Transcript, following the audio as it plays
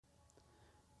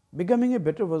Becoming a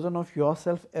better version of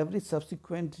yourself every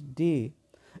subsequent day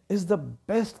is the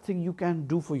best thing you can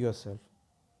do for yourself.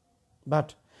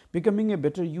 But becoming a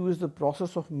better you is the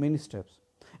process of many steps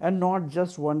and not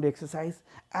just one day exercise,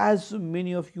 as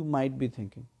many of you might be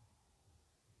thinking.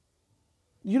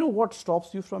 You know what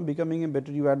stops you from becoming a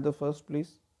better you at the first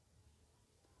place?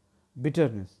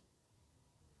 Bitterness.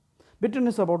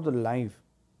 Bitterness about the life,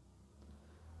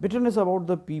 bitterness about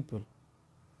the people,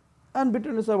 and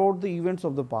bitterness about the events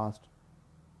of the past.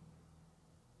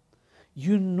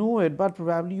 You know it, but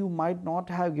probably you might not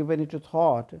have given it a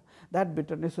thought that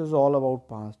bitterness is all about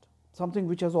past, something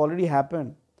which has already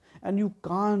happened, and you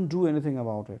can't do anything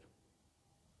about it.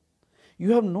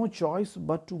 You have no choice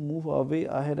but to move away,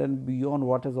 ahead, and beyond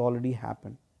what has already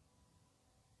happened.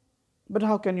 But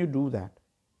how can you do that?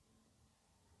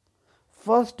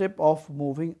 First step of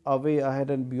moving away, ahead,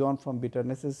 and beyond from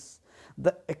bitterness is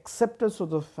the acceptance of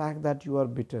the fact that you are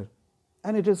bitter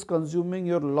and it is consuming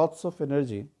your lots of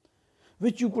energy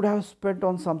which you could have spent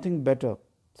on something better,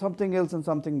 something else, and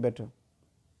something better.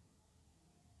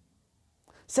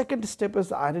 Second step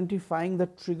is identifying the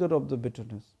trigger of the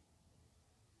bitterness.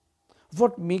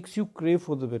 What makes you crave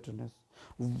for the bitterness?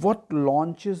 What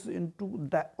launches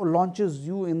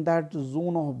you in that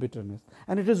zone of bitterness?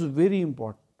 And it is very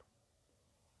important.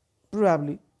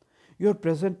 Probably your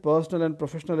present personal and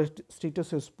professional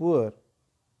status is poor,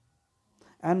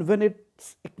 and when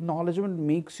its acknowledgement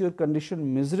makes your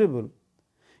condition miserable,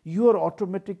 you are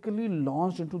automatically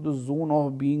launched into the zone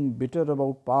of being bitter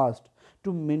about past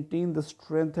to maintain the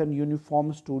strength and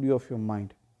uniform story of your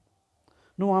mind.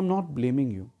 No, I'm not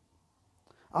blaming you.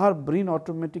 Our brain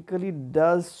automatically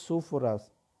does so for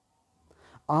us.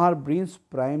 Our brain's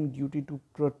prime duty to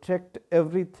protect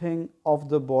everything of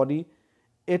the body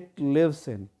it lives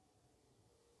in.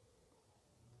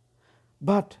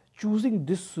 But choosing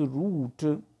this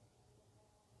route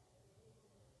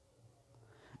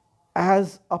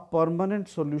as a permanent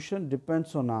solution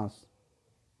depends on us.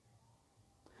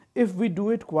 If we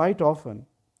do it quite often,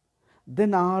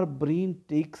 then our brain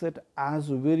takes it as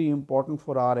very important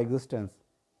for our existence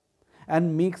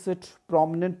and makes it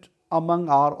prominent among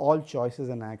our all choices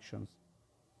and actions.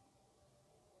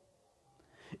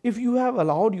 If you have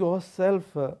allowed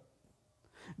yourself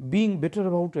being bitter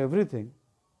about everything,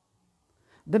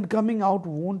 then coming out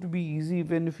won't be easy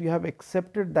even if you have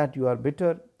accepted that you are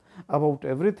bitter about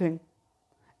everything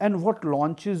and what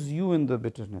launches you in the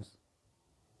bitterness.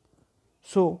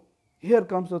 So, here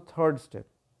comes the third step.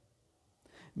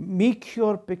 Make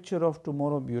your picture of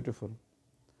tomorrow beautiful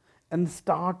and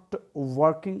start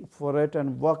working for it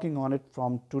and working on it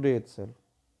from today itself.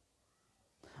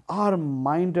 Our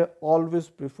mind always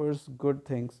prefers good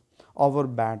things over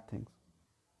bad things.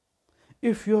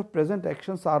 If your present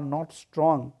actions are not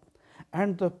strong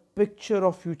and the picture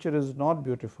of future is not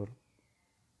beautiful,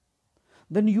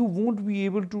 then you won't be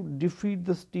able to defeat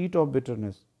the state of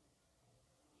bitterness.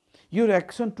 Your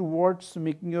action towards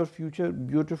making your future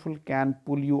beautiful can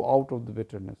pull you out of the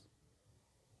bitterness.